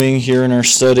Here in our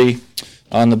study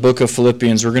on the book of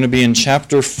Philippians. We're going to be in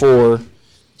chapter 4,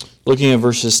 looking at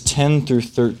verses 10 through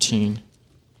 13.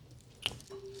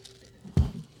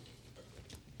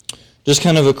 Just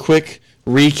kind of a quick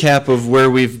recap of where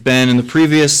we've been. In the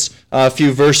previous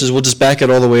few verses, we'll just back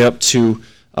it all the way up to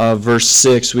verse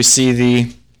 6. We see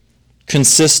the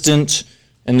consistent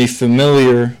and the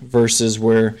familiar verses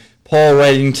where Paul,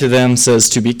 writing to them, says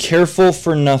to be careful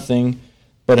for nothing,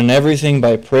 but in everything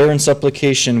by prayer and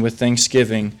supplication with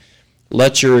thanksgiving,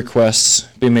 let your requests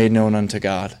be made known unto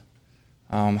God.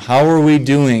 How are we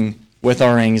doing with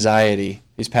our anxiety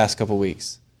these past couple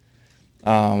weeks?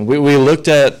 We looked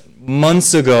at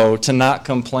months ago to not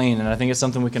complain, and I think it's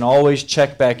something we can always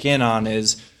check back in on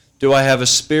is, do I have a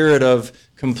spirit of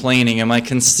complaining? Am I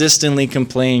consistently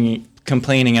complaining?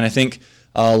 And I think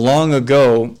long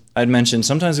ago I'd mentioned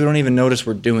sometimes we don't even notice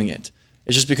we're doing it.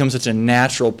 It just becomes such a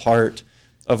natural part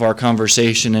of our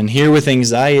conversation. And here with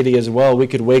anxiety as well, we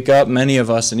could wake up, many of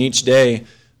us, and each day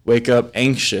wake up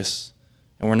anxious,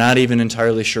 and we're not even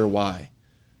entirely sure why.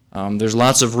 There's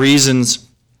lots of reasons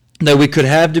that we could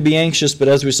have to be anxious, but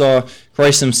as we saw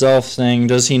Christ himself saying,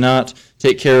 does he not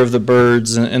take care of the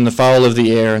birds and the fowl of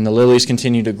the air, and the lilies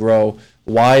continue to grow?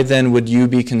 Why then would you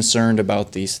be concerned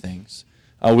about these things?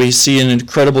 We see an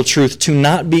incredible truth to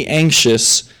not be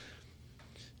anxious.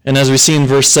 And as we see in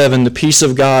verse 7, the peace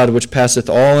of God, which passeth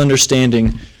all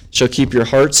understanding, shall keep your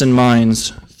hearts and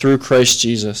minds through Christ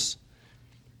Jesus.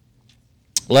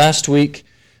 Last week,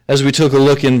 as we took a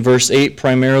look in verse 8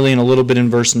 primarily and a little bit in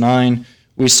verse 9,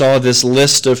 we saw this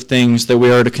list of things that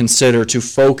we are to consider, to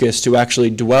focus, to actually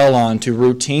dwell on, to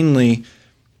routinely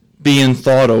be in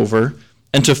thought over,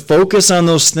 and to focus on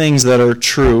those things that are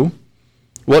true,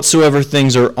 whatsoever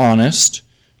things are honest,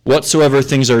 whatsoever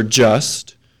things are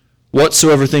just,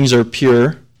 whatsoever things are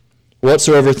pure,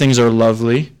 whatsoever things are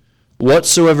lovely,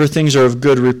 whatsoever things are of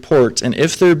good report, and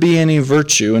if there be any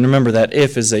virtue, and remember that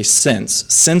if is a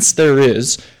since there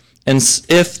is, and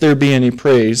if there be any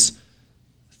praise,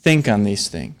 think on these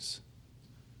things.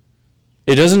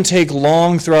 It doesn't take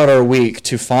long throughout our week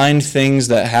to find things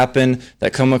that happen,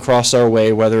 that come across our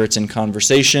way, whether it's in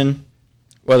conversation,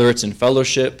 whether it's in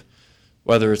fellowship,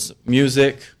 whether it's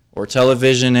music or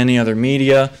television, any other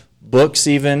media, books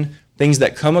even, things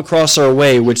that come across our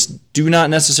way which do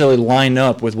not necessarily line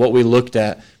up with what we looked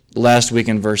at last week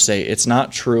in verse 8. It's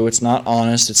not true, it's not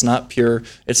honest, it's not pure,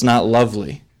 it's not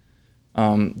lovely.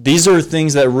 These are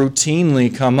things that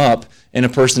routinely come up in a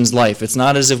person's life. It's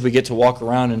not as if we get to walk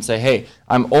around and say, hey,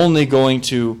 I'm only going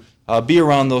to be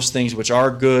around those things which are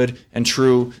good and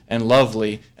true and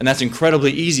lovely, and that's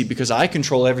incredibly easy because I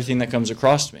control everything that comes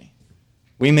across me.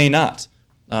 We may not.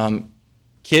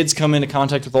 Kids come into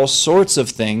contact with all sorts of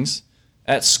things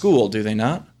at school, do they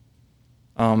not?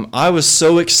 I was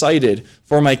so excited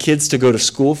for my kids to go to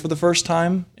school for the first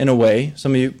time, in a way.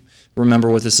 Some of you remember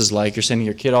what this is like. You're sending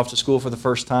your kid off to school for the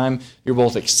first time. You're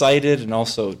both excited and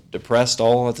also depressed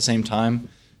all at the same time.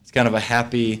 It's kind of a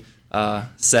happy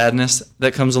sadness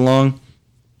that comes along.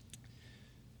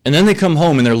 And then they come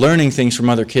home and they're learning things from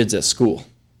other kids at school,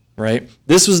 right?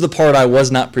 This was the part I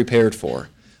was not prepared for.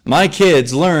 My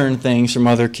kids learn things from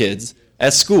other kids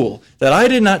at school that I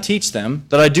did not teach them,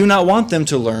 that I do not want them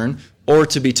to learn or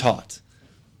to be taught.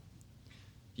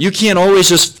 You can't always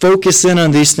just focus in on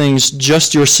these things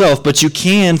just yourself, but you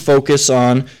can focus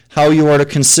on how you are to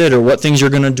consider, what things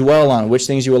you're going to dwell on, which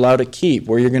things you allow to keep,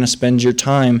 where you're going to spend your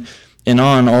time, and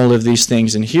on all of these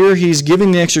things. And here he's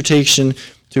giving the exhortation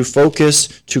to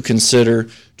focus, to consider,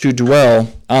 to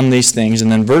dwell on these things.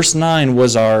 And then verse 9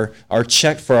 was our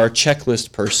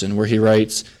checklist person, where he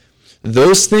writes,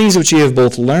 those things which ye have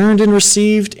both learned and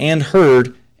received and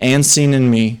heard and seen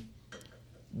in me,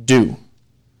 do.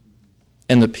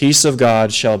 And the peace of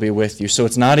God shall be with you. So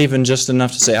it's not even just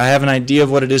enough to say, I have an idea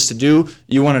of what it is to do.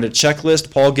 You wanted a checklist.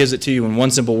 Paul gives it to you in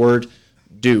one simple word,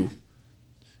 do.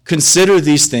 Consider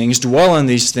these things, dwell on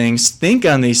these things, think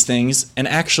on these things, and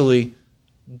actually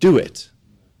do it.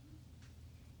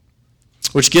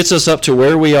 Which gets us up to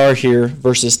where we are here,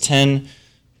 verses 10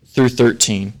 through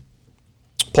 13.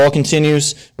 Paul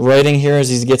continues writing here as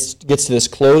he gets to this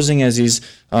closing, as he's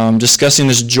discussing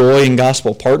this joy and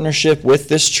gospel partnership with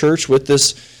this church, with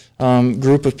this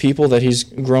group of people that he's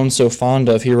grown so fond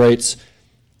of. He writes,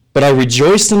 but I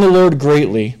rejoiced in the Lord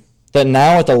greatly, that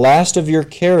now at the last of your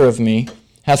care of me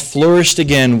hath flourished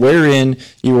again, wherein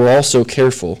ye were also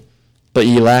careful, but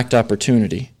ye lacked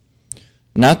opportunity.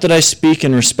 Not that I speak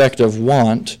in respect of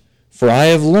want, for I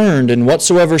have learned in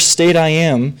whatsoever state I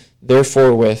am,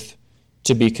 therefore with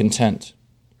to be content.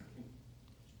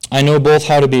 I know both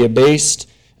how to be abased,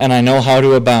 and I know how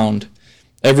to abound.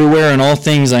 Everywhere in all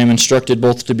things I am instructed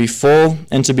both to be full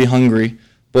and to be hungry,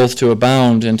 both to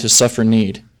abound and to suffer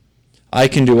need. I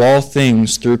can do all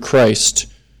things through Christ,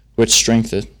 which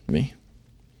strengtheneth me.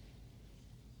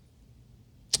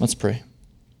 Let's pray.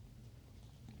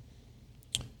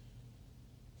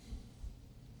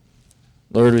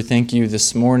 Lord, we thank you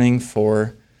this morning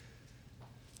for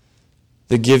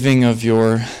the giving of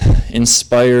your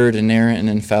inspired, inerrant, and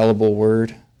infallible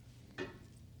word.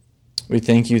 We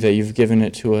thank you that you've given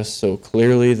it to us so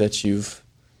clearly, that you've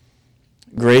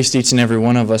graced each and every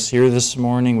one of us here this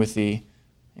morning with the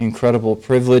incredible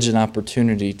privilege and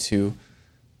opportunity to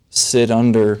sit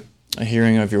under a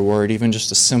hearing of your word. Even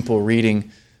just a simple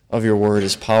reading of your word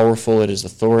is powerful, it is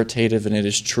authoritative, and it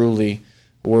is truly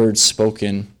words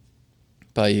spoken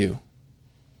by you.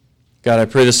 God, I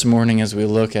pray this morning as we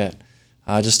look at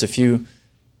just a few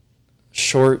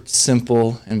short,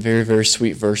 simple, and very, very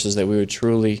sweet verses, that we would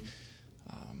truly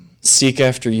seek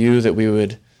after you, that we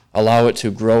would allow it to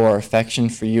grow our affection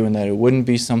for you, and that it wouldn't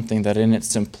be something that in its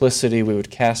simplicity we would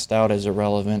cast out as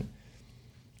irrelevant,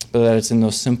 but that it's in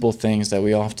those simple things that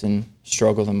we often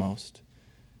struggle the most.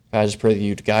 God, I just pray that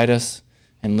you'd guide us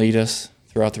and lead us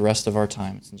throughout the rest of our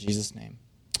time. It's in Jesus' name.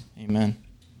 Amen.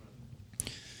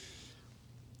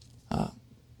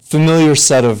 Familiar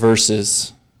set of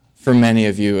verses for many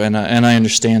of you, and I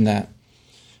understand that.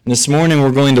 And this morning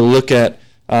we're going to look at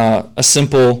a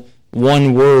simple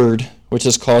one word, which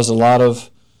has caused a lot of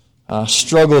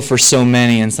struggle for so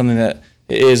many, and something that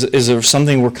is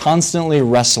something we're constantly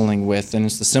wrestling with, and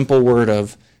it's the simple word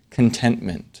of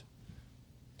contentment.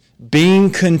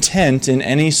 Being content in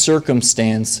any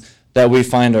circumstance that we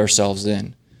find ourselves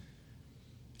in.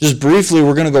 Just briefly,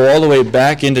 we're going to go all the way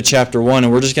back into chapter 1,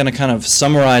 and we're just going to kind of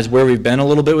summarize where we've been a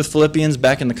little bit with Philippians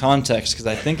back in the context, because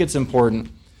I think it's important.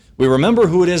 We remember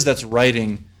who it is that's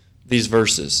writing these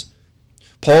verses.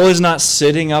 Paul is not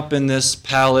sitting up in this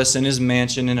palace in his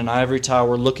mansion in an ivory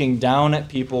tower looking down at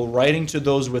people, writing to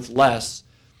those with less,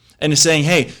 and saying,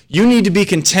 hey, you need to be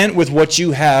content with what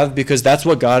you have because that's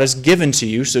what God has given to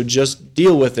you, so just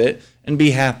deal with it and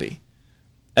be happy.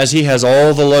 As he has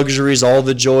all the luxuries, all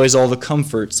the joys, all the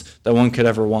comforts that one could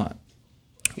ever want.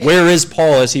 Where is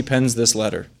Paul as he pens this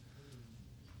letter?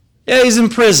 Yeah, he's in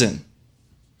prison.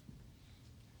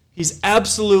 He's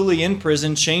absolutely in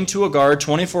prison, chained to a guard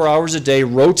 24 hours a day,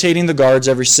 rotating the guards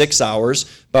every 6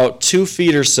 hours, about 2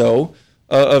 feet or so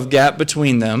of gap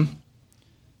between them.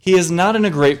 He is not in a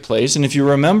great place, and if you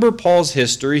remember Paul's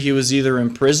history, he was either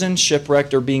in prison,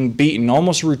 shipwrecked, or being beaten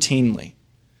almost routinely.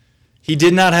 He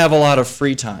did not have a lot of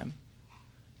free time.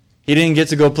 He didn't get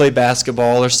to go play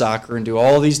basketball or soccer and do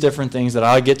all these different things that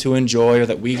I get to enjoy or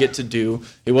that we get to do.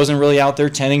 He wasn't really out there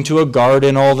tending to a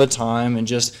garden all the time and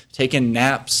just taking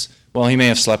naps. Well, he may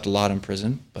have slept a lot in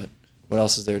prison, but what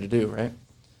else is there to do, right?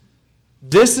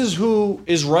 This is who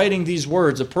is writing these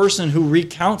words, a person who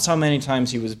recounts how many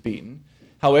times he was beaten,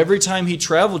 how every time he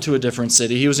traveled to a different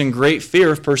city, he was in great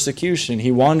fear of persecution.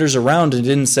 He wanders around and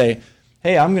didn't say,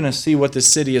 hey, I'm going to see what this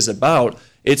city is about.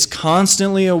 It's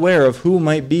constantly aware of who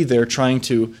might be there trying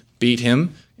to beat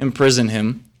him, imprison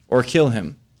him, or kill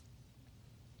him.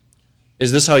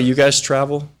 Is this how you guys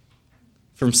travel?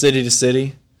 From city to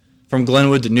city? From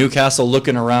Glenwood to Newcastle,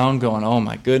 looking around, going, oh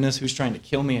my goodness, who's trying to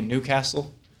kill me in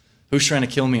Newcastle? Who's trying to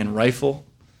kill me in Rifle?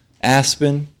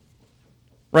 Aspen?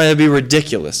 Right, that'd be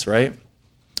ridiculous, right?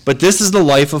 But this is the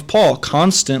life of Paul,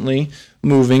 constantly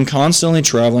moving, constantly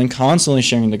traveling, constantly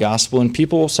sharing the gospel, and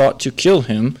people sought to kill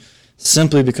him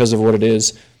simply because of what it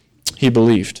is he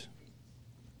believed.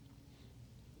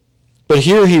 But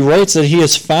here he writes that he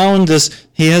has found this,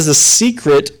 he has a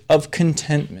secret of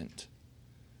contentment.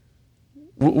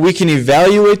 We can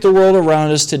evaluate the world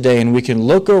around us today, and we can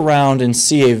look around and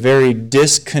see a very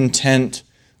discontent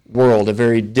world, a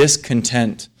very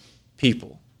discontent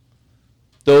people.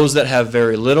 Those that have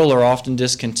very little are often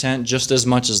discontent just as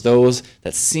much as those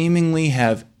that seemingly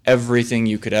have everything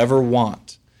you could ever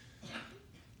want.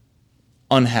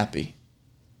 Unhappy,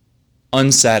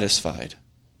 unsatisfied,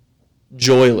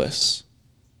 joyless,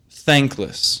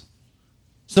 thankless.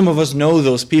 Some of us know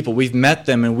those people. We've met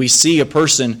them and we see a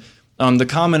person. The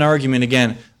common argument,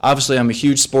 again, obviously I'm a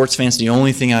huge sports fan. It's the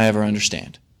only thing I ever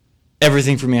understand.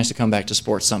 Everything for me has to come back to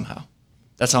sports somehow.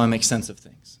 That's how I make sense of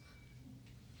things.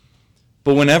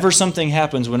 But whenever something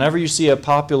happens, whenever you see a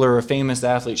popular or famous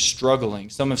athlete struggling,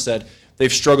 some have said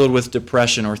they've struggled with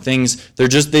depression or things, they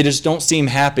just don't seem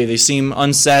happy, they seem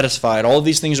unsatisfied, all of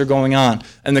these things are going on.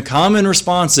 And the common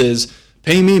response is,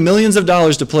 pay me millions of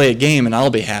dollars to play a game and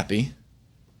I'll be happy,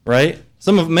 right?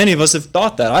 Many of us have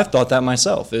thought that. I've thought that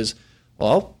myself, is, well,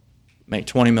 I'll make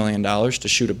 $20 million to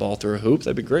shoot a ball through a hoop,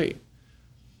 that'd be great.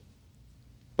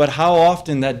 But how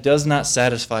often that does not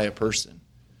satisfy a person.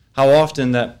 How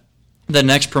often that the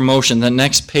next promotion, the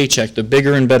next paycheck, the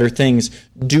bigger and better things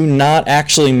do not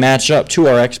actually match up to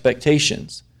our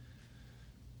expectations.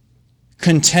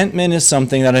 Contentment is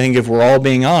something that I think if we're all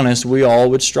being honest, we all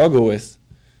would struggle with.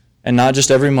 And not just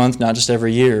every month, not just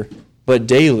every year, but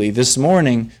daily. This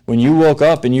morning, when you woke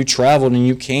up and you traveled and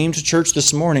you came to church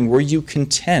this morning, were you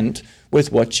content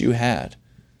with what you had?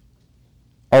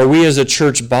 Are we as a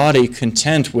church body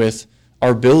content with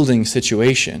our building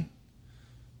situation?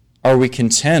 Are we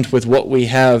content with what we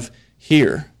have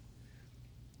here?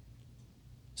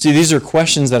 See, these are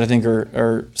questions that I think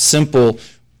are simple,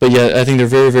 but yet I think they're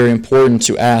very, very important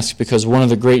to ask, because one of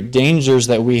the great dangers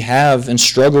that we have and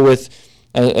struggle with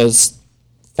as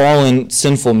fallen,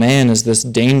 sinful man is this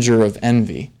danger of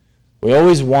envy. We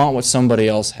always want what somebody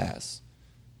else has.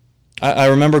 I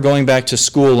remember going back to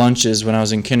school lunches when I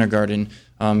was in kindergarten.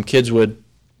 Kids would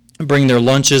bring their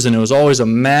lunches, and it was always a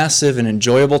massive and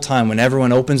enjoyable time when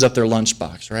everyone opens up their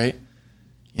lunchbox, right?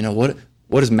 You know, what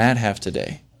does Matt have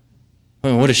today?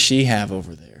 What does she have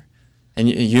over there? And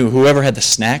whoever had the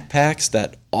snack packs,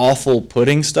 that awful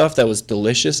pudding stuff that was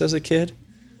delicious as a kid,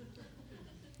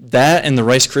 that and the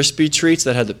Rice Krispie treats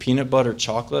that had the peanut butter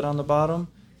chocolate on the bottom,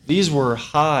 these were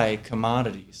high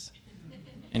commodities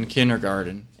in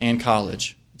kindergarten and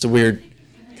college. It's a weird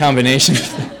combination.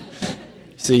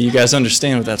 See, you guys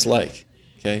understand what that's like,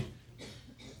 okay?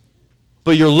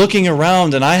 But you're looking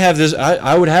around, and I have this.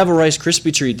 I would have a Rice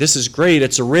Krispie treat. This is great.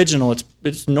 It's original.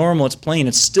 It's normal. It's plain.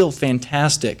 It's still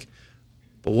fantastic.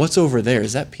 But what's over there?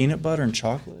 Is that peanut butter and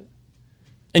chocolate?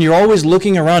 And you're always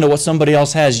looking around at what somebody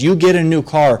else has. You get a new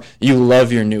car. You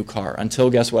love your new car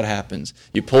until guess what happens?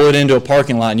 You pull it into a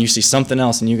parking lot, and you see something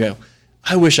else, and you go,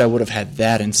 I wish I would have had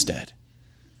that instead.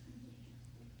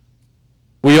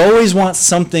 We always want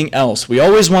something else. We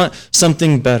always want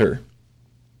something better.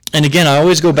 And again, I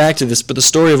always go back to this, but the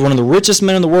story of one of the richest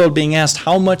men in the world being asked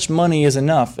how much money is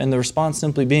enough, and the response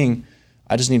simply being,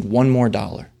 I just need $1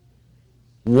 more.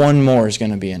 One more is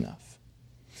going to be enough.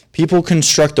 People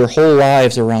construct their whole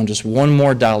lives around just $1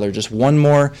 more, just one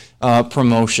more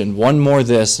promotion, one more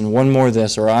this and one more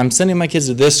this, or I'm sending my kids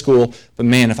to this school, but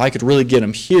man, if I could really get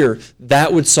them here,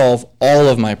 that would solve all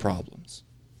of my problems.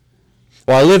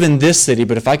 Well, I live in this city,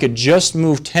 but if I could just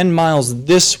move 10 miles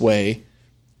this way,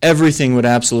 everything would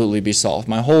absolutely be solved.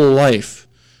 My whole life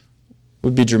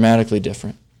would be dramatically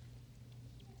different.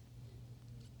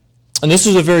 And this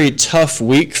was a very tough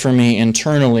week for me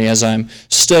internally as I'm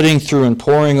studying through and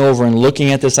poring over and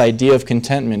looking at this idea of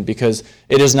contentment, because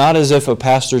it is not as if a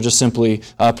pastor just simply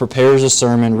prepares a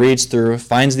sermon, reads through,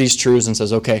 finds these truths, and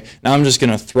says, okay, now I'm just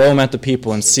going to throw them at the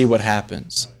people and see what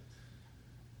happens.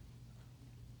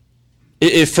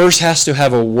 It first has to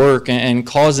have a work and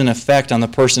cause an effect on the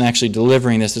person actually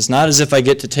delivering this. It's not as if I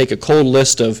get to take a cold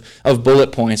list of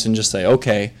bullet points and just say,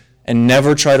 okay, and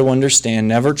never try to understand,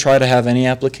 never try to have any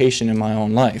application in my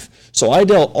own life. So I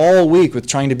dealt all week with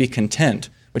trying to be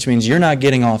content, which means you're not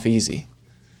getting off easy.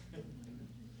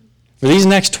 For these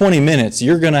next 20 minutes,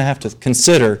 you're going to have to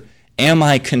consider, am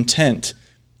I content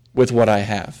with what I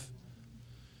have?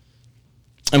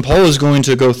 And Paul is going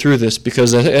to go through this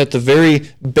because at the very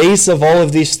base of all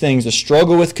of these things, a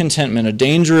struggle with contentment, a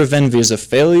danger of envy, is a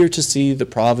failure to see the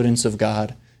providence of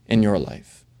God in your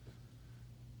life.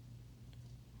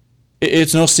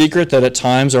 It's no secret that at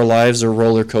times our lives are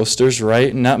roller coasters,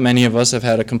 right? Not many of us have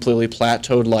had a completely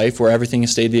plateaued life where everything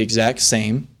has stayed the exact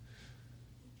same.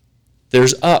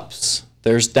 There's ups,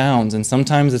 there's downs, and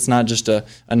sometimes it's not just a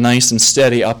nice and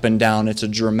steady up and down. It's a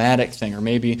dramatic thing, or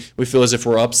maybe we feel as if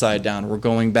we're upside down, we're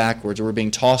going backwards, or we're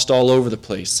being tossed all over the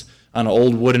place on an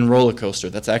old wooden roller coaster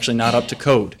that's actually not up to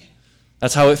code.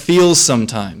 That's how it feels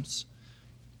sometimes.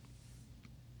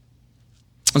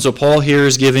 And so Paul here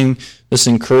is giving this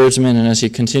encouragement, and as he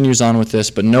continues on with this,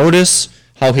 but notice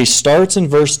how he starts in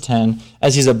verse 10.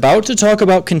 As he's about to talk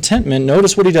about contentment,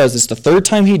 notice what he does. It's the third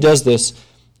time he does this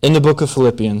in the book of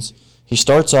Philippians. He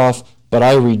starts off, but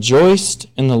I rejoiced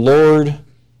in the Lord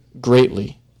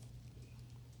greatly.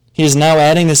 He is now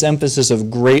adding this emphasis of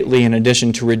greatly in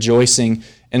addition to rejoicing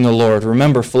in the Lord.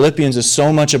 Remember, Philippians is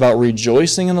so much about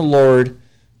rejoicing in the Lord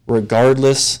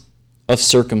regardless of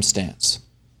circumstance.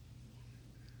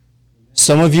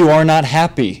 Some of you are not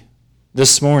happy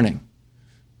this morning.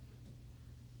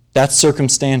 That's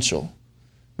circumstantial.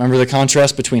 Remember the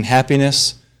contrast between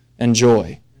happiness and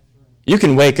joy. You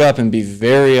can wake up and be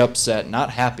very upset,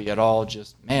 not happy at all,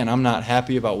 just, man, I'm not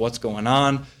happy about what's going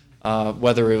on,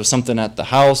 whether it was something at the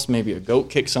house, maybe a goat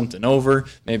kicked something over,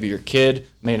 maybe your kid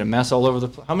made a mess all over the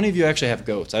place. How many of you actually have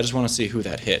goats? I just want to see who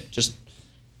that hit. Just,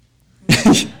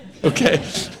 okay.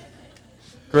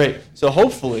 Great. So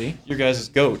hopefully your guys'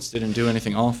 goats didn't do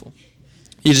anything awful.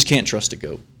 You just can't trust a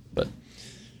goat.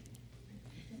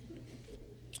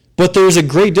 But there's a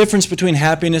great difference between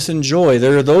happiness and joy.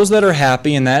 There are those that are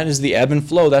happy, and that is the ebb and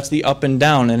flow. That's the up and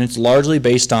down, and it's largely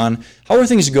based on how are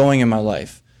things going in my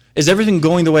life. Is everything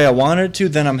going the way I wanted it to?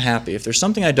 Then I'm happy. If there's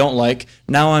something I don't like,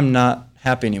 now I'm not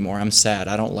happy anymore. I'm sad.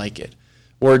 I don't like it.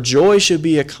 Where joy should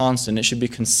be a constant. It should be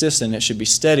consistent. It should be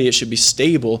steady. It should be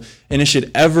stable. And it should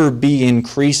ever be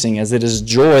increasing, as it is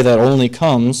joy that only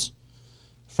comes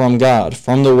from God,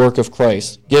 from the work of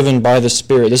Christ, given by the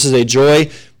Spirit. This is a joy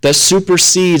that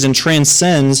supersedes and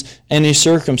transcends any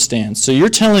circumstance. So you're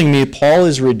telling me Paul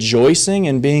is rejoicing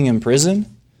in being in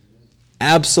prison?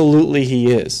 Absolutely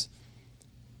he is.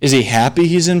 Is he happy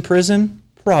he's in prison?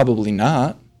 Probably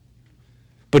not.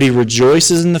 But he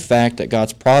rejoices in the fact that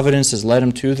God's providence has led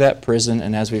him to that prison,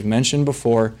 and as we've mentioned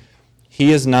before,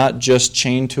 he is not just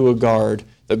chained to a guard.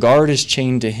 The guard is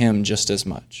chained to him just as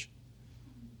much.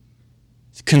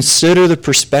 Consider the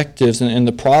perspectives and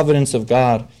the providence of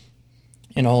God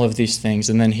in all of these things.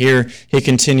 And then here he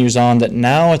continues on, that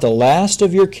now at the last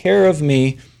of your care of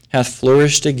me hath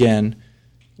flourished again,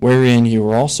 wherein you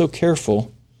were also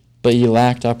careful, but ye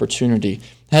lacked opportunity.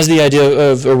 It has the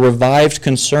idea of a revived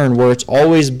concern where it's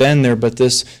always been there, but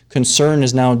this concern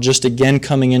is now just again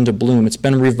coming into bloom. It's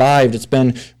been revived. It's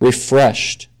been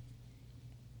refreshed.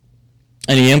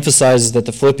 And he emphasizes that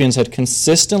the Philippians had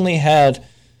consistently had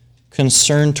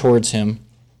concern towards him,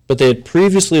 but they had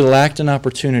previously lacked an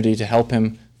opportunity to help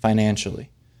him financially.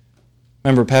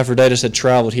 Remember, Epaphroditus had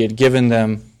traveled. He had given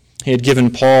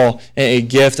Paul a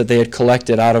gift that they had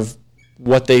collected out of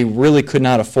what they really could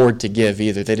not afford to give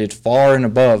either. They did far and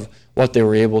above what they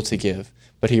were able to give.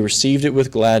 But he received it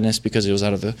with gladness because it was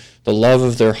out of the love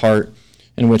of their heart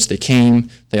in which they came.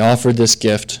 They offered this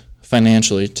gift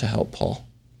financially to help Paul.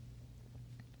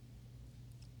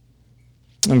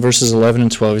 In verses 11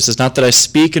 and 12, he says, not that I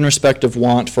speak in respect of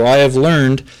want, for I have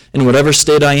learned in whatever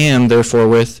state I am, therefore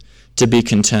with, to be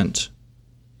content.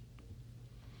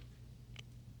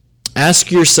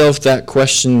 Ask yourself that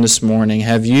question this morning.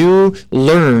 Have you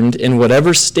learned in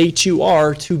whatever state you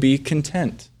are to be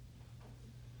content?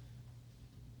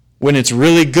 When it's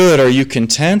really good, are you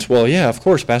content? Well, yeah, of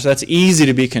course, Pastor. That's easy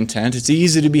to be content. It's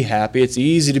easy to be happy. It's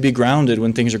easy to be grounded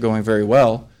when things are going very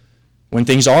well. When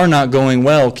things are not going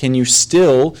well, can you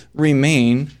still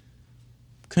remain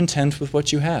content with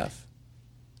what you have?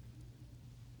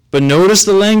 But notice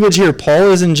the language here.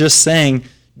 Paul isn't just saying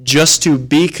just to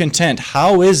be content.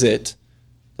 How is it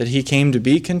that he came to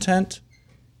be content?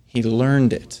 He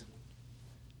learned it.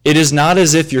 It is not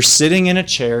as if you're sitting in a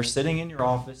chair, sitting in your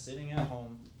office, sitting at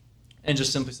home, and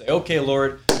just simply say, okay,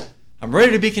 Lord, I'm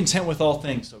ready to be content with all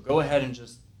things, so go ahead and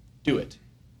just do it.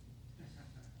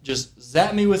 Just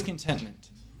zap me with contentment.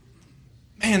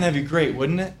 Man, that'd be great,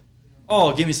 wouldn't it?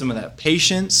 Oh, give me some of that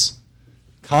patience,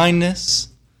 kindness,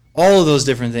 all of those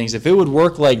different things. If it would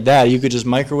work like that, you could just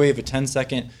microwave a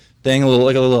 10-second thing,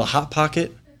 like a little Hot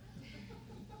Pocket.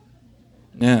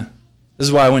 Yeah. This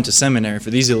is why I went to seminary, for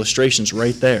these illustrations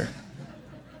right there.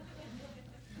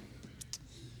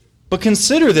 But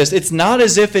consider this. It's not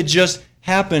as if it just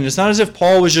happened. It's not as if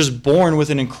Paul was just born with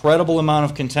an incredible amount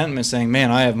of contentment, saying,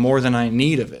 man, I have more than I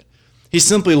need of it. He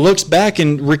simply looks back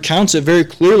and recounts it very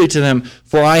clearly to them,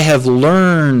 for I have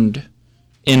learned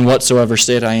in whatsoever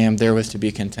state I am therewith to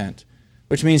be content.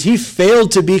 Which means he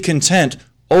failed to be content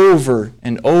over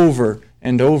and over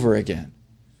and over again.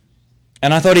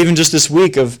 And I thought even just this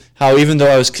week of how even though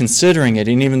I was considering it,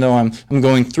 and even though I'm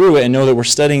going through it and know that we're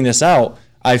studying this out,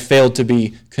 I failed to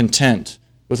be content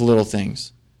with little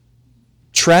things.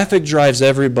 Traffic drives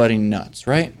everybody nuts,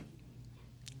 right?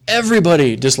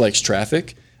 Everybody dislikes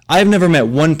traffic. I've never met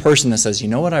one person that says, you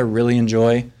know what I really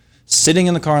enjoy? Sitting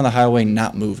in the car on the highway,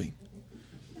 not moving.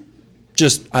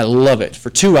 Just, I love it. For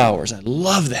 2 hours, I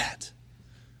love that.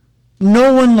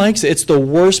 No one likes it. It's the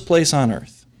worst place on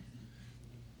earth.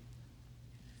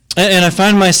 And I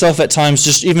find myself at times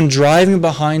just even driving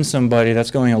behind somebody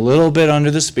that's going a little bit under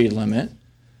the speed limit,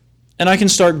 and I can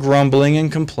start grumbling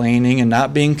and complaining and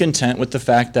not being content with the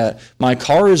fact that my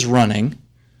car is running,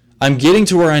 I'm getting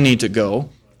to where I need to go,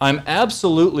 I'm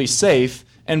absolutely safe,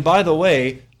 and by the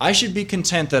way, I should be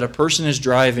content that a person is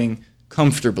driving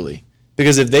comfortably.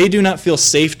 Because if they do not feel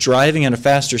safe driving at a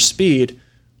faster speed,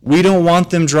 we don't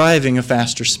want them driving a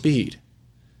faster speed.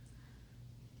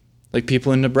 Like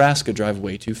people in Nebraska drive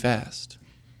way too fast.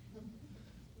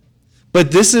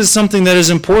 But this is something that is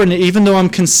important, even though I'm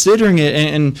considering it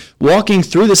and walking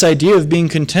through this idea of being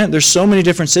content. There's so many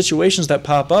different situations that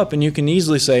pop up, and you can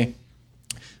easily say,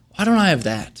 why don't I have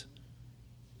that?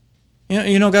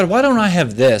 God, why don't I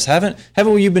have this? Haven't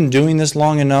you been doing this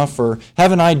long enough? Or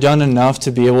haven't I done enough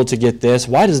to be able to get this?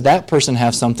 Why does that person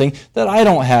have something that I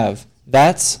don't have?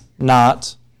 That's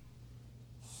not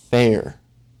fair.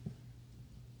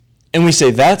 And we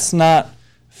say, that's not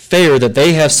fair that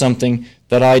they have something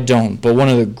that I don't. But one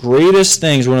of the greatest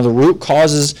things, one of the root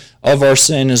causes of our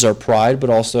sin is our pride, but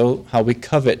also how we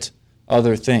covet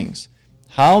other things.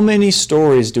 How many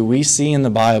stories do we see in the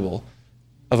Bible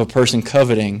of a person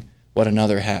coveting what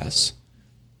another has?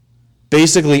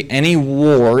 Basically, any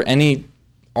war, any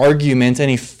argument,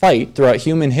 any fight throughout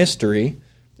human history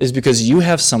is because you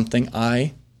have something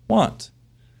I want.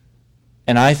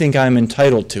 And I think I'm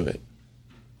entitled to it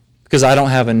because I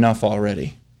don't have enough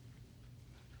already.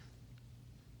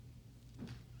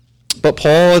 But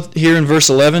Paul here in verse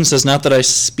 11 says, not that I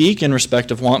speak in respect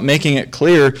of want, making it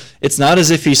clear, it's not as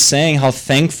if he's saying how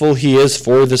thankful he is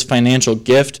for this financial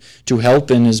gift to help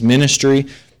in his ministry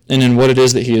and in what it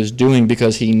is that he is doing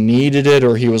because he needed it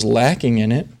or he was lacking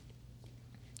in it.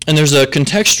 And there's a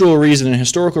contextual reason, a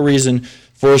historical reason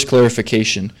for his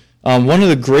clarification. One of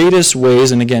the greatest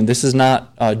ways, and again, this is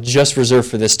not just reserved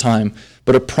for this time,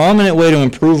 but a prominent way to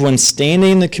improve one's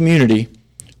standing in the community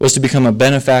was to become a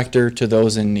benefactor to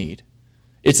those in need.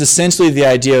 It's essentially the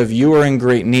idea of you are in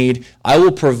great need. I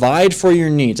will provide for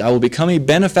your needs. I will become a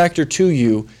benefactor to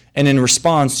you, and in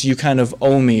response, you kind of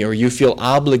owe me or you feel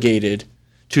obligated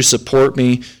to support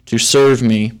me, to serve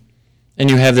me. And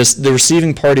you have this, the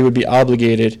receiving party would be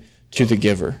obligated to the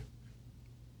giver.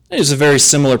 It's a very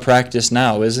similar practice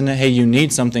now, isn't it? Hey, you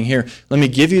need something here. Let me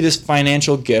give you this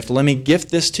financial gift. Let me gift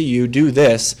this to you. Do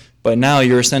this. But now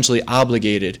you're essentially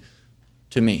obligated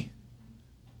to me.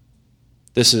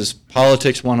 This is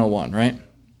politics 101, right?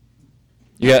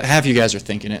 Half you guys are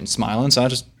thinking it and smiling, so I'll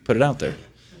just put it out there.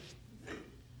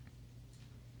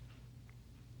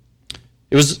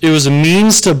 It was a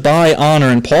means to buy honor,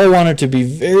 and Paul wanted to be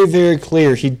very, very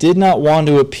clear. He did not want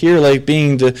to appear like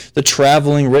being the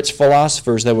traveling rich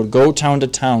philosophers that would go town to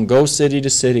town, go city to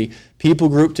city, people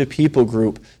group to people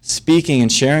group, speaking and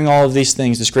sharing all of these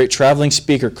things, this great traveling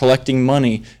speaker collecting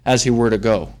money as he were to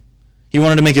go. He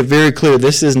wanted to make it very clear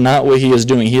this is not what he is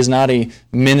doing. He is not a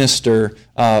minister,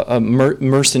 a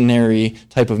mercenary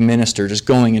type of minister, just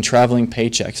going and traveling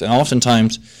paychecks. And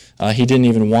oftentimes, he didn't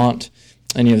even want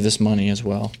any of this money as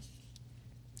well.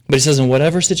 But he says, in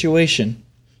whatever situation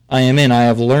I am in, I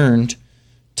have learned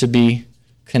to be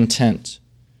content.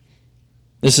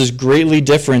 This is greatly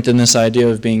different than this idea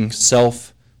of being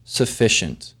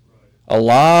self-sufficient. A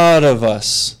lot of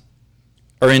us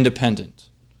are independent.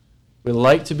 We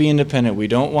like to be independent. We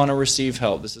don't want to receive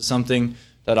help. This is something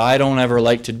that I don't ever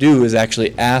like to do, is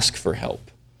actually ask for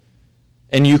help.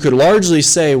 And you could largely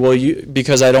say, well,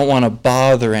 because I don't want to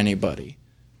bother anybody.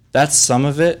 That's some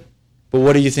of it, but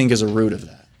what do you think is a root of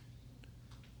that?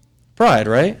 Pride,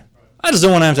 right? I just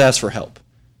don't want to have to ask for help.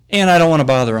 And I don't want to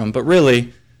bother them, but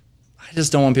really, I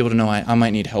just don't want people to know I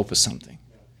might need help with something.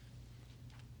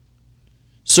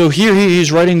 So here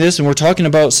he's writing this, and we're talking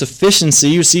about sufficiency.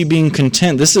 You see, being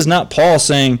content. This is not Paul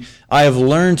saying, I have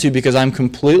learned to because I'm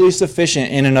completely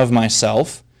sufficient in and of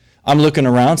myself. I'm looking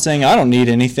around saying, I don't need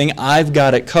anything. I've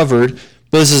got it covered.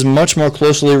 But this is much more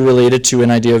closely related to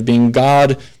an idea of being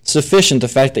God sufficient, the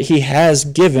fact that he has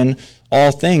given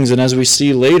all things. And as we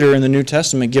see later in the New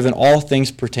Testament, given all things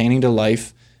pertaining to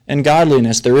life and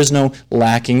godliness. There is no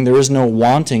lacking. There is no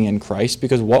wanting in Christ,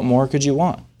 because what more could you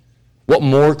want? What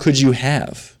more could you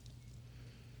have?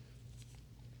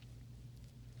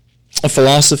 A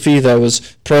philosophy that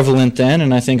was prevalent then,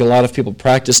 and I think a lot of people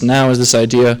practice now, is this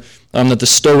idea that the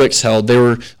Stoics held. They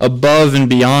were above and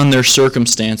beyond their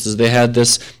circumstances. They had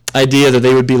this idea that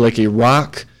they would be like a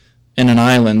rock and an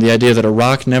island, the idea that a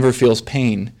rock never feels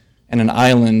pain and an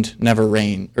island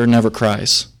never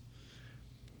cries.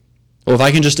 Well, if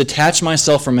I can just detach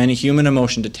myself from any human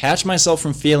emotion, detach myself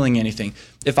from feeling anything,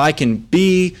 if I can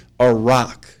be a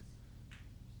rock,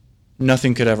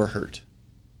 nothing could ever hurt.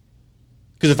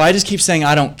 Because if I just keep saying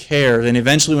I don't care, then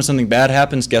eventually when something bad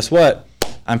happens, guess what?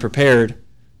 I'm prepared.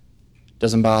 It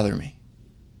doesn't bother me.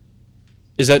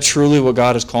 Is that truly what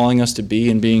God is calling us to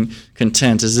be and being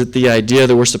content? Is it the idea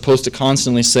that we're supposed to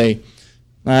constantly say,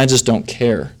 I just don't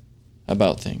care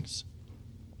about things?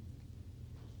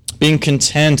 Being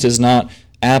content is not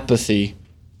apathy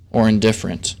or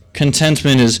indifferent.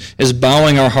 Contentment is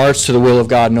bowing our hearts to the will of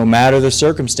God no matter the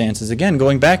circumstances. Again,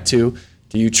 going back to,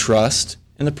 do you trust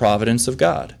in the providence of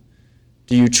God?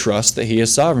 Do you trust that he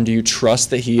is sovereign? Do you trust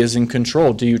that he is in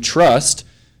control? Do you trust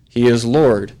he is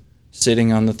Lord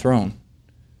sitting on the throne?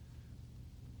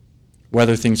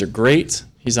 Whether things are great,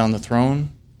 he's on the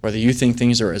throne. Whether you think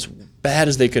things are as bad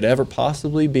as they could ever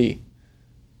possibly be,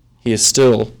 he is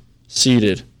still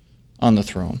seated on the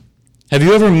throne. Have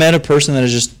you ever met a person that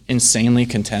is just insanely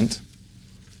content?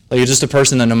 Like, you're just a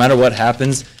person that no matter what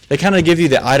happens, they kind of give you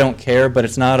the I don't care, but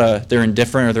it's not they're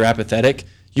indifferent or they're apathetic.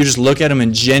 You just look at them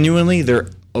and genuinely they're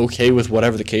okay with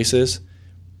whatever the case is.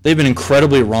 They've been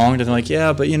incredibly wronged and they're like,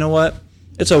 yeah, but you know what?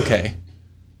 It's okay.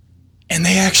 And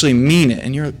they actually mean it.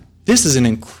 And you're, this is an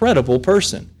incredible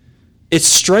person. It's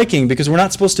striking because we're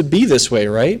not supposed to be this way,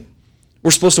 right?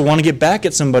 We're supposed to want to get back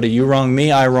at somebody. You wrong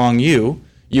me, I wrong you.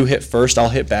 You hit first, I'll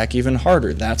hit back even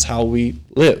harder. That's how we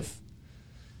live.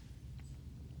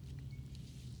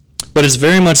 But it's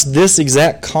very much this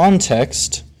exact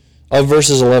context of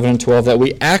verses 11 and 12 that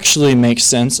we actually make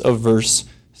sense of verse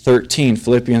 13.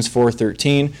 Philippians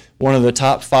 4:13, one of the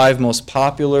top 5 most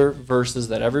popular verses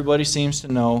that everybody seems to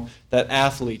know, that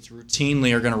athletes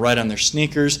routinely are going to write on their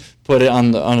sneakers, put it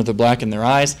on under the black in their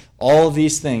eyes, all of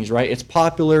these things, right? It's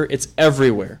popular, it's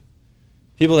everywhere.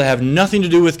 People that have nothing to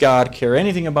do with God, care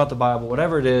anything about the Bible,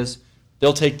 whatever it is,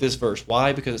 they'll take this verse.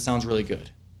 Why? Because it sounds really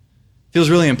good. Feels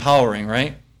really empowering,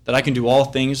 right? That I can do all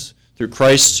things through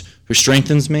Christ who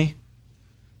strengthens me.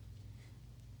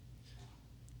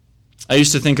 I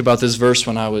used to think about this verse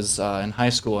when I was in high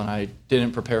school and I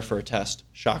didn't prepare for a test.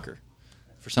 Shocker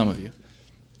for some of you.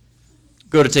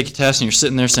 Go to take a test and you're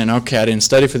sitting there saying, okay, I didn't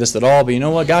study for this at all, but you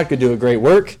know what? God could do a great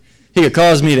work. He could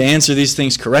cause me to answer these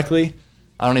things correctly.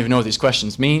 I don't even know what these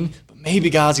questions mean, but maybe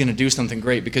God's going to do something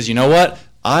great because you know what?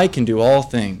 I can do all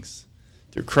things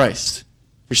through Christ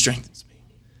who strengthens me.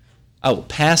 I will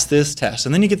pass this test.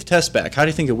 And then you get the test back. How do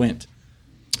you think it went?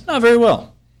 Not very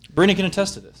well. Brittany can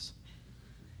attest to this.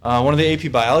 One of the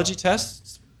AP biology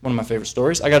tests, one of my favorite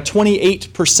stories, I got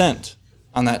 28%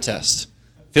 on that test.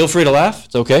 Feel free to laugh.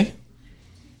 It's okay.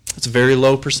 It's a very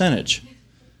low percentage.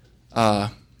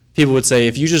 People would say,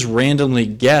 if you just randomly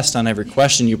guessed on every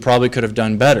question, you probably could have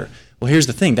done better. Well, here's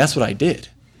the thing. That's what I did.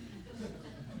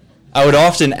 I would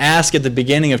often ask at the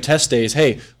beginning of test days,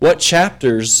 hey, what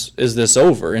chapters is this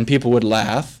over? And people would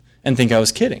laugh and think I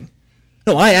was kidding.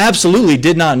 No, I absolutely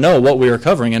did not know what we were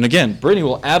covering. And again, Brittany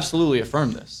will absolutely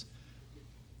affirm this.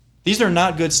 These are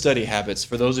not good study habits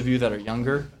for those of you that are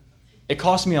younger. It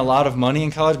cost me a lot of money in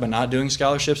college by not doing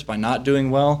scholarships, by not doing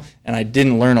well, and I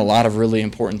didn't learn a lot of really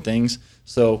important things.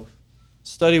 So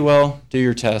study well, do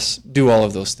your tests, do all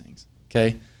of those things,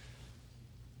 okay?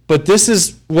 But this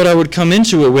is what I would come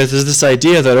into it with, is this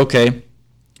idea that, okay,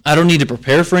 I don't need to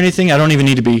prepare for anything. I don't even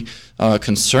need to be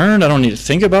concerned. I don't need to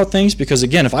think about things because,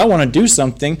 again, if I want to do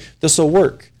something, this will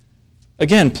work.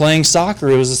 Again, playing soccer,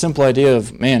 it was a simple idea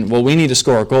of, man, well, we need to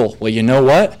score a goal. Well, you know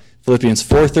what? Philippians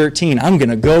 4:13, I'm going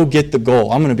to go get the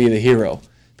goal. I'm going to be the hero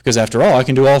because, after all, I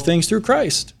can do all things through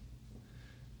Christ.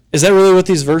 Is that really what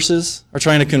these verses are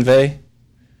trying to convey?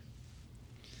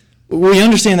 We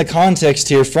understand the context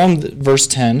here from verse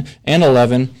 10 and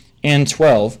 11 and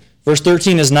 12. Verse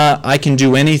 13 is not, I can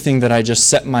do anything that I just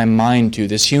set my mind to,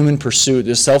 this human pursuit,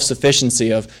 this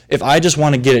self-sufficiency of, if I just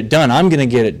want to get it done, I'm going to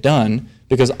get it done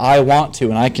because I want to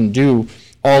and I can do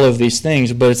all of these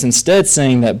things. But it's instead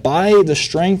saying that by the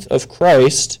strength of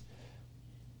Christ,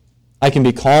 I can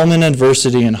be calm in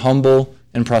adversity and humble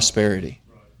in prosperity.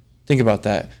 Think about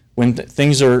that. When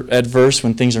things are adverse,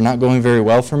 when things are not going very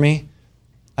well for me,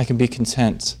 I can be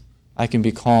content. I can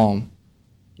be calm.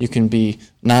 You can be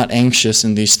not anxious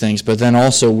in these things. But then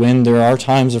also when there are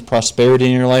times of prosperity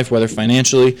in your life, whether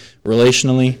financially,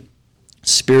 relationally,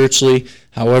 spiritually,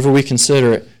 however we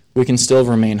consider it, we can still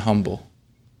remain humble.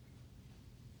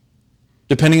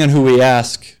 Depending on who we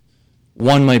ask,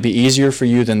 one might be easier for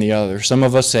you than the other. Some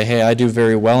of us say, hey, I do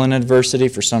very well in adversity.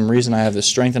 For some reason, I have the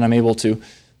strength and I'm able to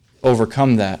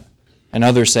overcome that. And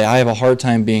others say, I have a hard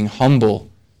time being humble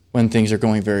when things are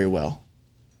going very well.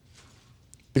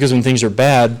 Because when things are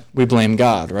bad, we blame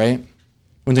God, right?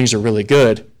 When things are really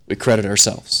good, we credit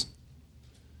ourselves.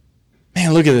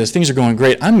 Man, look at this. Things are going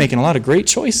great. I'm making a lot of great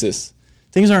choices.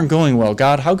 Things aren't going well.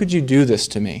 God, how could you do this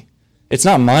to me? It's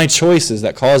not my choices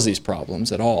that cause these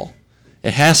problems at all.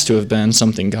 It has to have been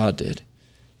something God did.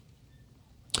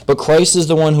 But Christ is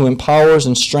the one who empowers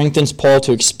and strengthens Paul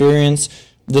to experience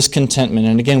this contentment.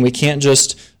 And again, we can't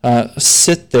just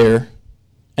sit there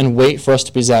and wait for us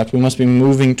to be zapped. We must be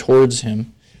moving towards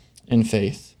him in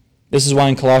faith. This is why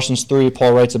in Colossians 3,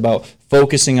 Paul writes about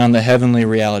focusing on the heavenly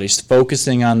realities,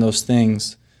 focusing on those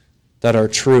things that are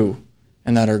true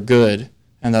and that are good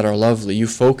and that are lovely. You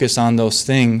focus on those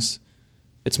things,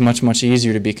 it's much, much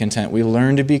easier to be content. We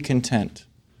learn to be content.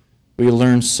 We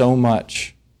learn so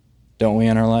much, don't we,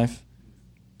 in our life?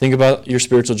 Think about your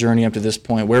spiritual journey up to this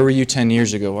point. Where were you 10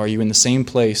 years ago? Are you in the same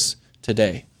place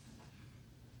today?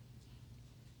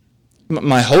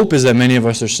 My hope is that many of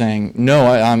us are saying, no,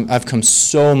 I've come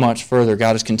so much further.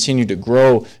 God has continued to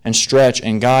grow and stretch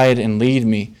and guide and lead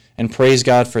me, and praise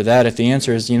God for that. If the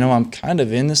answer is, I'm kind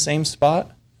of in the same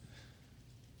spot,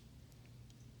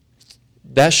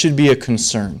 that should be a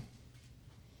concern.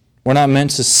 We're not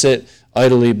meant to sit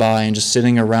idly by and just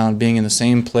sitting around, being in the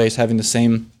same place, having the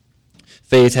same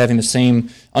faith, having the same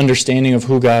understanding of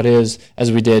who God is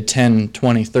as we did 10,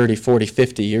 20, 30, 40,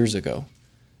 50 years ago.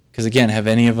 Because again, have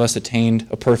any of us attained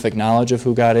a perfect knowledge of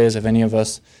who God is? Have any of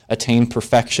us attained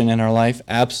perfection in our life?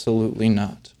 Absolutely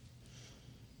not.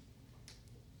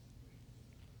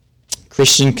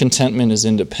 Christian contentment is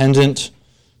independent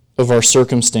of our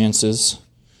circumstances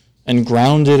and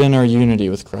grounded in our unity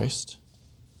with Christ.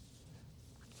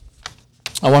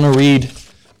 I want to read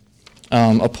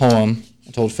a poem.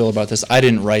 I told Phil about this. I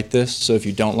didn't write this, so if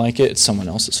you don't like it, it's someone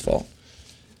else's fault.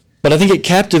 But I think it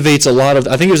captivates a lot of,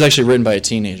 I think it was actually written by a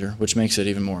teenager, which makes it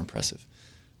even more impressive.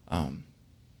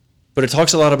 But it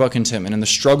talks a lot about contentment and the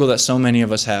struggle that so many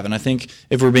of us have. And I think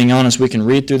if we're being honest, we can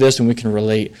read through this and we can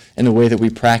relate in the way that we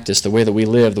practice, the way that we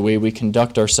live, the way we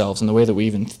conduct ourselves, and the way that we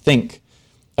even think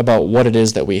about what it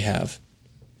is that we have.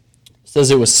 It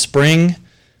says, "It was spring,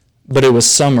 but it was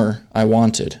summer I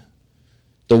wanted.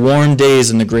 The warm days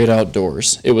in the great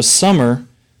outdoors. It was summer,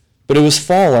 but it was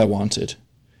fall I wanted.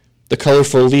 The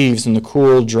colorful leaves and the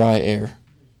cool, dry air.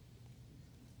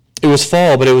 It was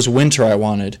fall, but it was winter I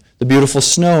wanted, the beautiful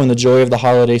snow and the joy of the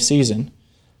holiday season.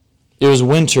 It was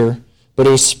winter, but it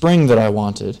was spring that I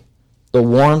wanted, the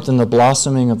warmth and the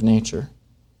blossoming of nature.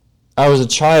 I was a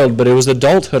child, but it was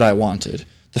adulthood I wanted,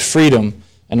 the freedom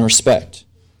and respect.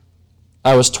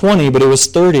 I was 20, but it was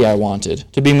 30 I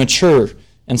wanted, to be mature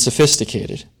and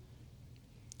sophisticated.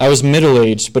 I was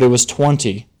middle-aged, but it was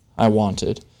 20 I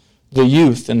wanted, the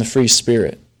youth and the free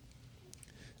spirit.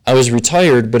 I was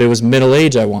retired, but it was middle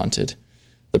age I wanted,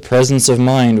 the presence of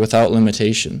mind without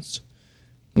limitations.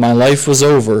 My life was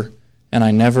over, and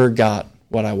I never got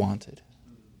what I wanted."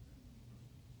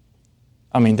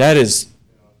 I mean, that is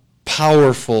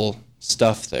powerful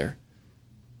stuff there.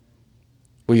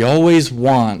 We always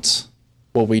want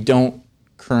what we don't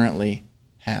currently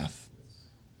have.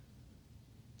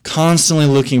 Constantly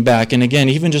looking back, and again,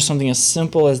 even just something as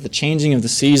simple as the changing of the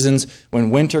seasons. When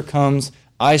winter comes,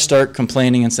 I start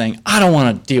complaining and saying, I don't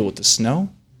want to deal with the snow.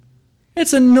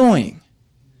 It's annoying.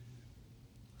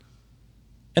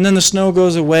 And then the snow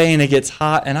goes away and it gets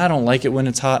hot, and I don't like it when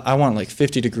it's hot. I want like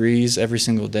 50 degrees every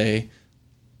single day.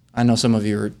 I know some of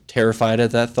you are terrified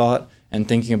at that thought and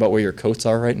thinking about where your coats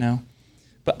are right now.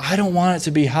 But I don't want it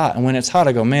to be hot. And when it's hot,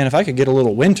 I go, man, if I could get a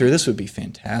little winter, this would be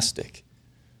fantastic.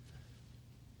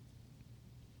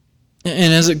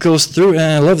 And as it goes through, and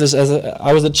I love this,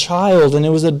 I was a child, and it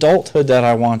was adulthood that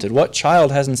I wanted. What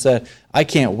child hasn't said, I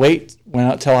can't wait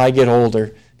until I get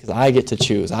older, because I get to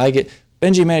choose.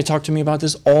 Benji and Maddie talk to me about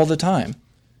this all the time.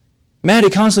 Maddie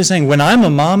constantly saying, when I'm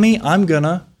a mommy, I'm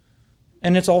gonna,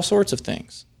 and it's all sorts of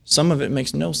things. Some of it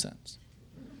makes no sense.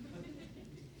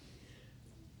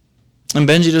 And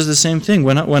Benji does the same thing.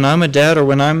 When I'm a dad or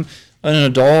when I'm an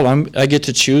adult, I get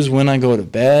to choose when I go to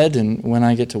bed and when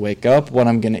I get to wake up, what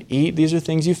I'm going to eat. These are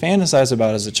things you fantasize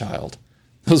about as a child.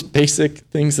 Those basic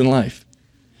things in life.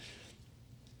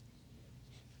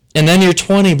 And then you're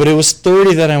 20, but it was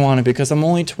 30 that I wanted because I'm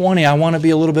only 20. I want to be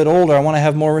a little bit older. I want to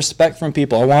have more respect from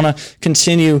people. I want to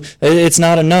continue. It's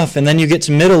not enough. And then you get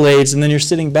to middle age, and then you're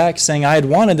sitting back saying, I had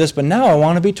wanted this, but now I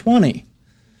want to be 20.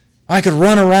 I could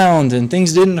run around and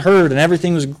things didn't hurt and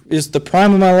everything is the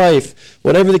prime of my life.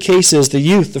 Whatever the case is, the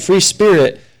youth, the free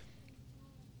spirit.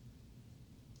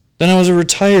 Then I was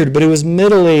retired, but it was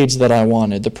middle age that I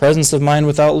wanted, the presence of mind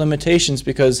without limitations,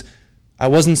 because I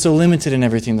wasn't so limited in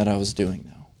everything that I was doing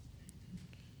now.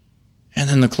 And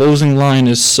then the closing line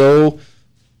is so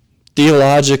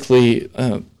theologically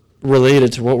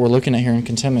related to what we're looking at here in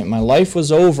contentment. My life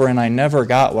was over and I never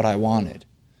got what I wanted.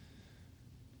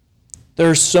 There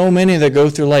are so many that go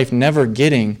through life never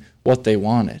getting what they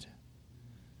wanted.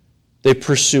 They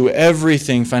pursue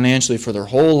everything financially for their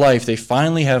whole life. They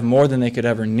finally have more than they could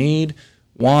ever need,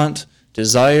 want,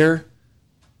 desire.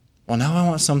 Well, now I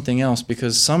want something else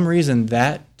because some reason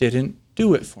that didn't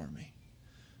do it for me.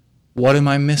 What am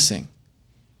I missing?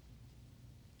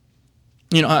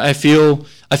 I feel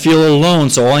alone,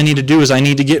 so all I need to do is I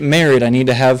need to get married. I need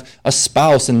to have a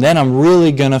spouse, and then I'm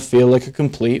really going to feel like a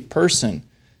complete person.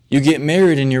 You get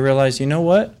married and you realize, you know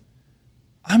what?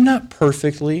 I'm not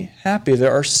perfectly happy.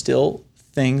 There are still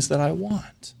things that I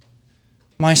want.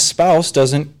 My spouse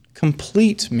doesn't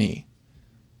complete me.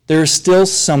 There is still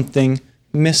something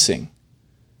missing.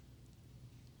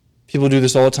 People do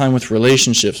this all the time with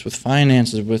relationships, with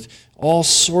finances, with all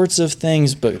sorts of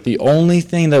things, but the only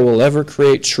thing that will ever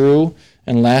create true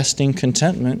and lasting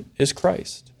contentment is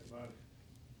Christ.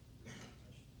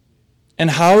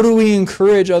 And how do we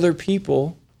encourage other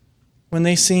people when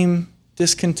they seem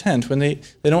discontent, when they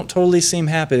don't totally seem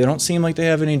happy, they don't seem like they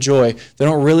have any joy, they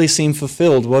don't really seem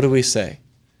fulfilled? What do we say?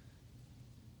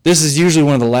 This is usually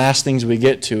one of the last things we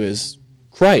get to is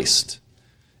Christ.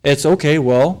 It's okay,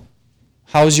 well,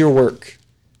 how's your work?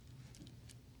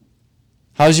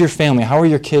 How's your family? How are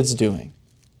your kids doing?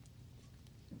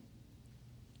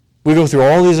 We go through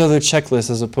all these other checklists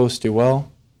as opposed to,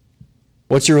 well,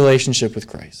 what's your relationship with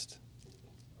Christ?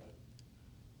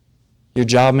 Your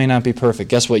job may not be perfect.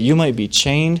 Guess what? You might be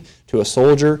chained to a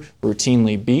soldier,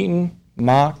 routinely beaten,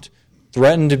 mocked,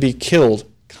 threatened to be killed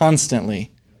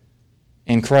constantly.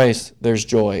 In Christ, there's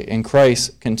joy. In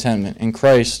Christ, contentment. In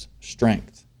Christ,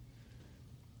 strength.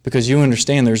 Because you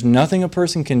understand there's nothing a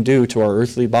person can do to our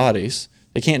earthly bodies.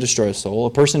 They can't destroy a soul.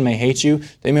 A person may hate you.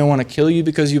 They may want to kill you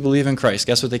because you believe in Christ.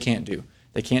 Guess what they can't do?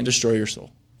 They can't destroy your soul.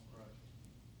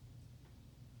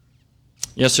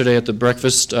 Yesterday at the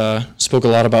breakfast, spoke a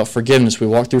lot about forgiveness. We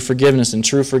walked through forgiveness and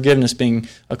true forgiveness being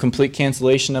a complete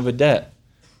cancellation of a debt.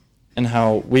 And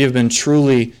how we have been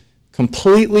truly,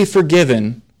 completely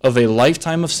forgiven of a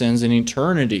lifetime of sins, an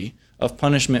eternity of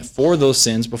punishment for those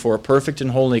sins before a perfect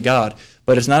and holy God.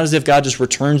 But it's not as if God just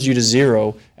returns you to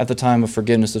zero at the time of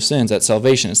forgiveness of sins, at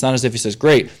salvation. It's not as if he says,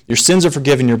 great, your sins are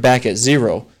forgiven, you're back at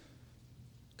zero.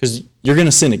 Because you're going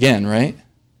to sin again, right?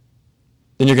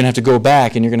 Then you're going to have to go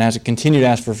back and you're going to have to continue to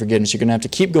ask for forgiveness. You're going to have to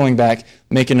keep going back,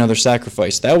 make another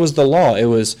sacrifice. That was the law. It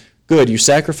was good. You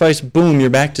sacrifice, boom,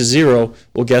 you're back to zero.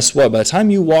 Well, guess what? By the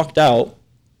time you walked out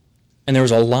and there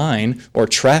was a line or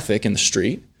traffic in the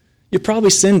street, you probably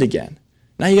sinned again.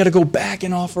 Now you got to go back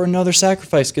and offer another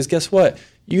sacrifice because guess what?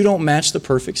 You don't match the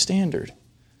perfect standard.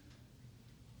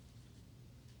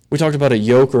 We talked about a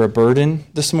yoke or a burden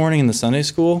this morning in the Sunday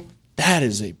school. That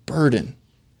is a burden.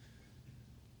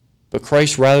 But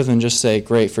Christ, rather than just say,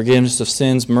 great, forgiveness of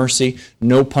sins, mercy,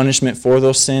 no punishment for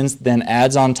those sins, then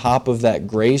adds on top of that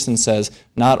grace and says,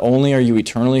 not only are you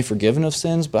eternally forgiven of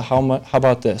sins, but how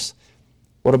about this?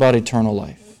 What about eternal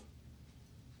life?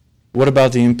 What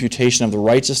about the imputation of the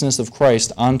righteousness of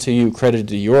Christ onto you, credited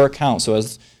to your account? So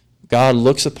as God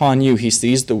looks upon you, he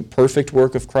sees the perfect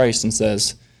work of Christ and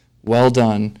says, well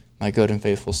done, my good and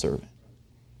faithful servant.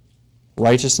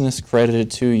 Righteousness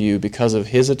credited to you because of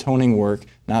his atoning work,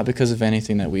 not because of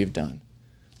anything that we've done.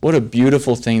 What a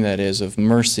beautiful thing that is of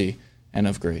mercy and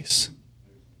of grace.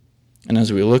 And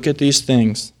as we look at these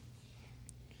things,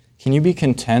 can you be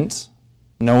content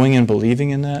knowing and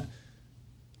believing in that?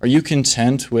 Are you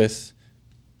content with,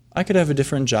 I could have a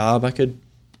different job, I could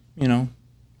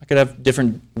have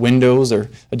different windows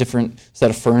or a different set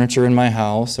of furniture in my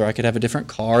house, or I could have a different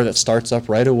car that starts up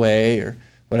right away, or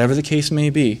whatever the case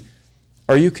may be.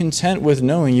 Are you content with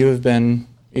knowing you have been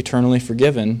eternally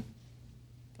forgiven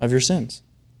of your sins?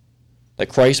 That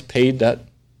Christ paid that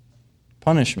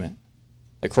punishment.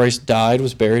 That Christ died,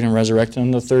 was buried, and resurrected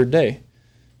on the third day,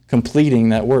 completing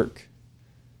that work.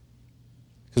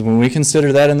 Because when we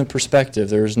consider that in the perspective,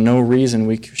 there is no reason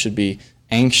we should be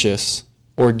anxious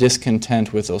or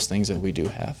discontent with those things that we do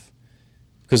have.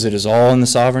 Because it is all in the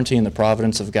sovereignty and the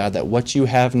providence of God that what you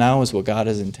have now is what God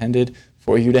has intended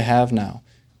for you to have now.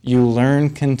 You learn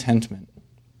contentment.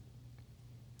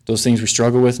 Those things we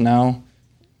struggle with now,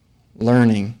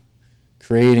 learning,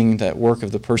 creating that work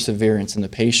of the perseverance and the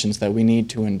patience that we need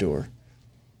to endure.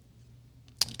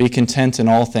 Be content in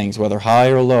all things, whether high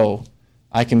or low.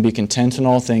 I can be content in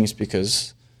all things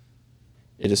because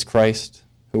it is Christ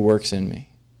who works in me.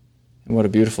 And what a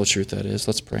beautiful truth that is.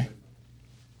 Let's pray.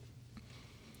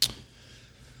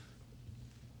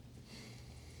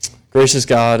 Gracious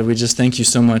God, we just thank you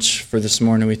so much for this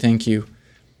morning. We thank you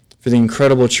for the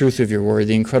incredible truth of your word,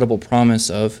 the incredible promise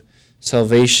of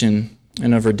salvation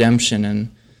and of redemption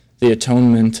and the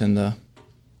atonement and the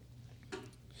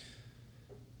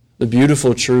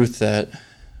beautiful truth that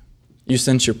you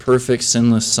sent your perfect,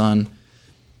 sinless Son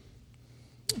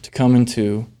to come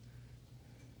into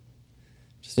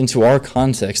our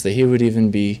context, that he would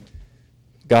even be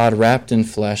God wrapped in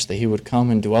flesh, that he would come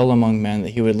and dwell among men, that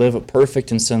he would live a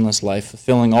perfect and sinless life,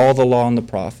 fulfilling all the law and the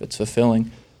prophets,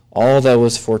 fulfilling all that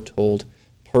was foretold,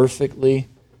 perfectly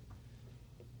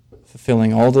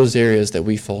fulfilling all those areas that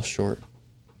we fall short.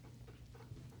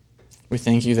 We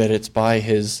thank you that it's by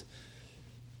his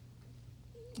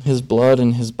blood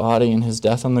and his body and his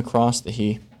death on the cross that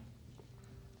he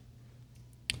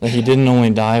didn't only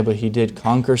die, but he did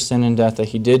conquer sin and death, that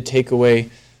he did take away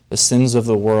the sins of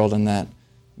the world, and that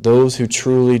those who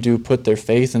truly do put their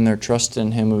faith and their trust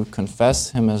in him, who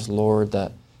confess him as Lord,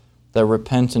 that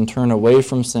repent and turn away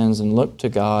from sins and look to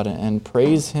God and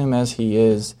praise him as he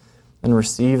is and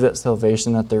receive that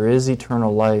salvation, that there is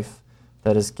eternal life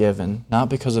that is given, not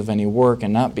because of any work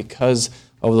and not because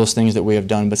of those things that we have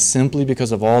done, but simply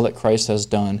because of all that Christ has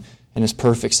done in his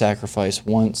perfect sacrifice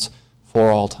once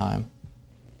for all time.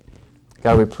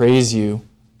 God, we praise you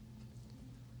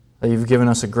that you've given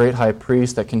us a great high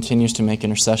priest that continues to make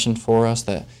intercession for us,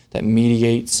 that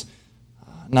mediates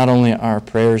not only our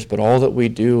prayers, but all that we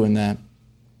do, and that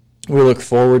we look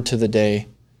forward to the day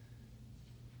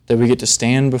that we get to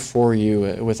stand before you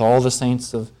with all the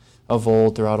saints of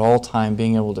old throughout all time,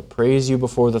 being able to praise you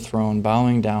before the throne,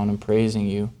 bowing down and praising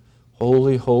you.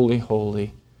 Holy, holy,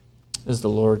 holy is the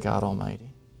Lord God Almighty.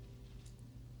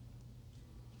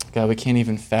 God, we can't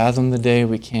even fathom the day.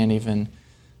 We can't even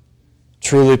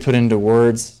truly put into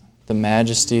words the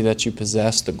majesty that you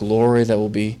possess, the glory that will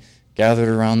be gathered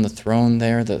around the throne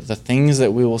there, the things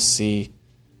that we will see,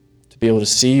 to be able to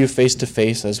see you face to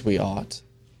face as we ought.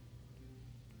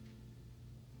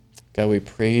 God, we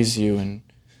praise you and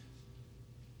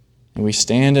we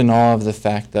stand in awe of the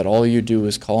fact that all you do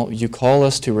is call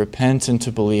us to repent and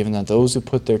to believe, and that those who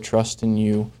put their trust in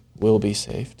you will be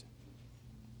saved.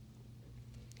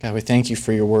 God, we thank you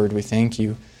for your word. We thank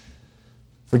you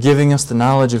for giving us the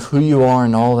knowledge of who you are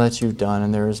and all that you've done,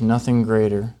 and there is nothing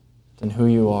greater than who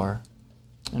you are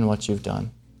and what you've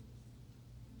done.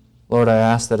 Lord, I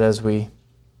ask that as we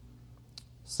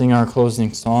sing our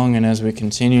closing song and as we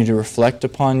continue to reflect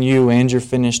upon you and your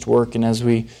finished work, and as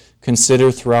we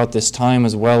consider throughout this time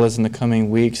as well as in the coming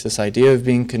weeks this idea of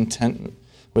being content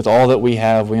with all that we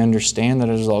have, we understand that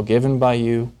it is all given by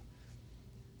you,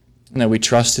 and that we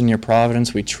trust in your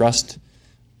providence, we trust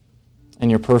in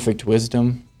your perfect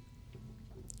wisdom,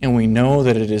 and we know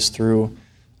that it is through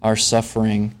our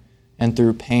suffering and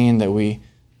through pain that we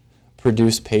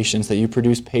produce patience, that you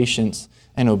produce patience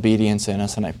and obedience in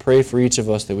us. And I pray for each of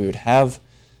us that we would have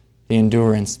the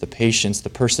endurance, the patience, the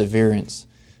perseverance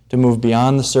to move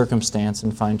beyond the circumstance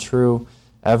and find true,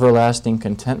 everlasting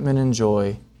contentment and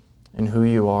joy in who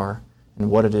you are and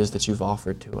what it is that you've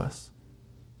offered to us.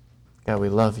 God, we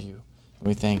love you and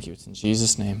we thank you. It's in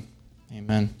Jesus' name.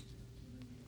 Amen.